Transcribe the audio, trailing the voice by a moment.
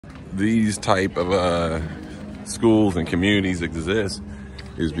these type of schools and communities exist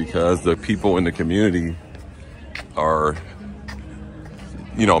is because the people in the community are,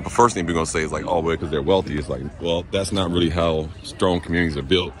 you know, the first thing we're gonna say is like, oh, well, because they're wealthy. It's like, well, that's not really how strong communities are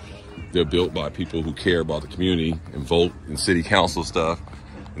built. They're built by people who care about the community and vote in city council stuff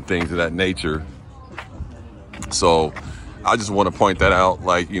and things of that nature. So I just want to point that out.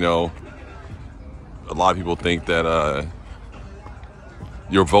 Like, you know, a lot of people think that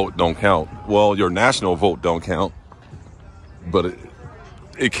your vote don't count. Well, your national vote don't count, but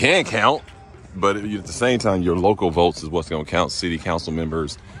it can count. But at the same time, your local votes is what's going to count. City council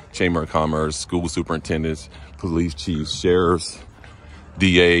members, chamber of commerce, school superintendents, police chiefs, sheriffs,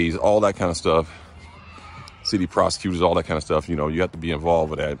 DAs, all that kind of stuff. City prosecutors, all that kind of stuff. You know, you have to be involved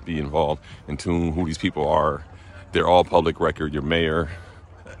with that, be involved in tune who these people are. They're all public record. Your mayor.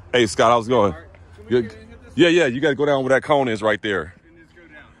 Hey, Scott, how's it going? Good. Yeah, you got to go down where that cone is right there.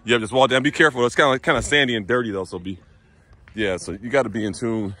 Yeah, just walk down. Be careful. It's kind of sandy and dirty though, so so you got to be in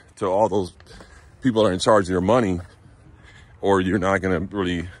tune to all those people that are in charge of your money, or you're not going to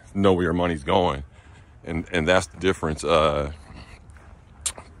really know where your money's going. And that's the difference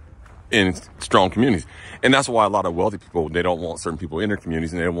in strong communities. And that's why a lot of wealthy people, they don't want certain people in their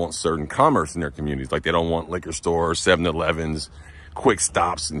communities, and they don't want certain commerce in their communities. Like they don't want liquor stores, 7-Elevens, quick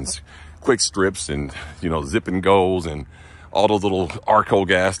stops and quick strips and, you know, zip and goes and all those little Arco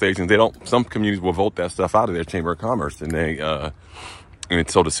gas stations. Some communities will vote that stuff out of their chamber of commerce, and and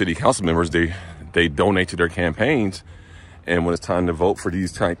so the city council members, they donate to their campaigns. And when it's time to vote for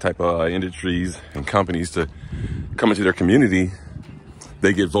these type of industries and companies to come into their community,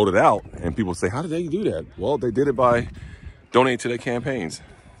 they get voted out. And people say, how did they do that? Well, they did it by donating to their campaigns.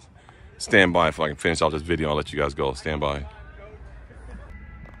 Stand by if I can finish out this video. I'll let you guys go. Stand by.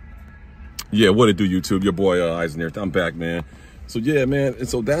 Yeah, what it do, YouTube? Your boy Eisner. I'm back, man. So yeah, man. And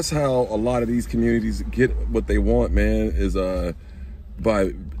so that's how a lot of these communities get what they want, man, is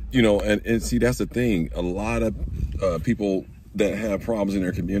by, you know, and see, that's the thing. A lot of people that have problems in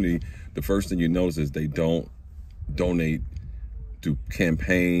their community, the first thing you notice is they don't donate to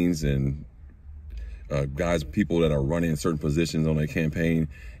campaigns and people that are running certain positions on a campaign.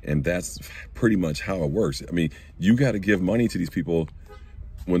 And that's pretty much how it works. I mean, you got to give money to these people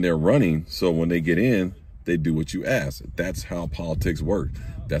when they're running, so when they get in, they do what you ask. That's how politics work.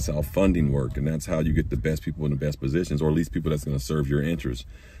 That's how funding work, and that's how you get the best people in the best positions, or at least people that's going to serve your interests.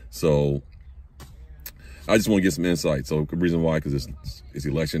 So I just want to get some insight. So the reason why, because it's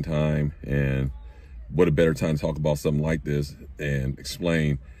election time, and what a better time to talk about something like this and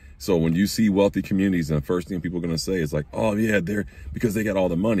explain. So when you see wealthy communities, and the first thing people are going to say is like, oh yeah, because they got all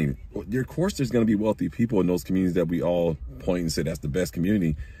the money. Well, of course there's going to be wealthy people in those communities that we all point and say that's the best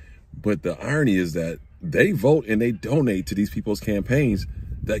community. But the irony is that they vote and they donate to these people's campaigns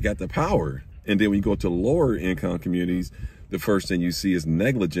that got the power. And then when you go to lower income communities, the first thing you see is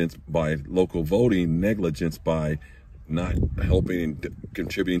negligence by local voting, negligence by not helping and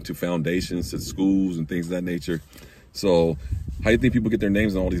contributing to foundations, to schools and things of that nature. So how do you think people get their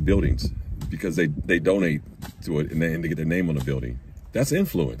names on all these buildings? Because they donate to it and they get their name on the building. That's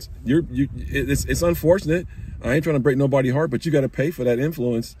influence. It's unfortunate. I ain't trying to break nobody's heart, but you got to pay for that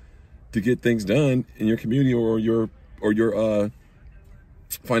influence to get things done in your community or your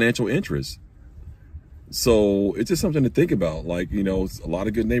financial interests. So it's just something to think about. Like, you know, a lot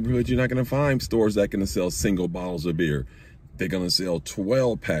of good neighborhoods, you're not going to find stores that can sell single bottles of beer. They're going to sell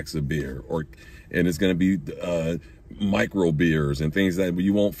 12 packs of beer, and it's going to be micro beers and things that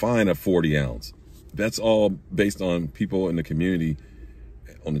you won't find a 40 ounce. That's all based on people in the community,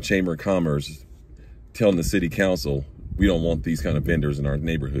 on the Chamber of Commerce, telling the city council, we don't want these kind of vendors in our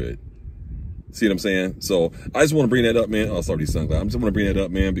neighborhood. See what I'm saying? So I just want to bring that up, man. Oh, sorry, these sunglasses. I just want to bring that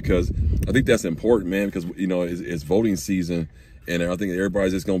up, man, because I think that's important, man, because, you know, it's voting season, and I think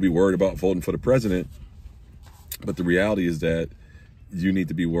everybody's just going to be worried about voting for the president. But the reality is that you need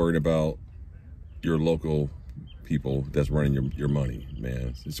to be worried about your local people that's running your money,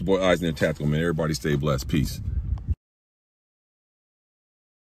 man. It's your boy Eisner Tactical, man. Everybody stay blessed. Peace.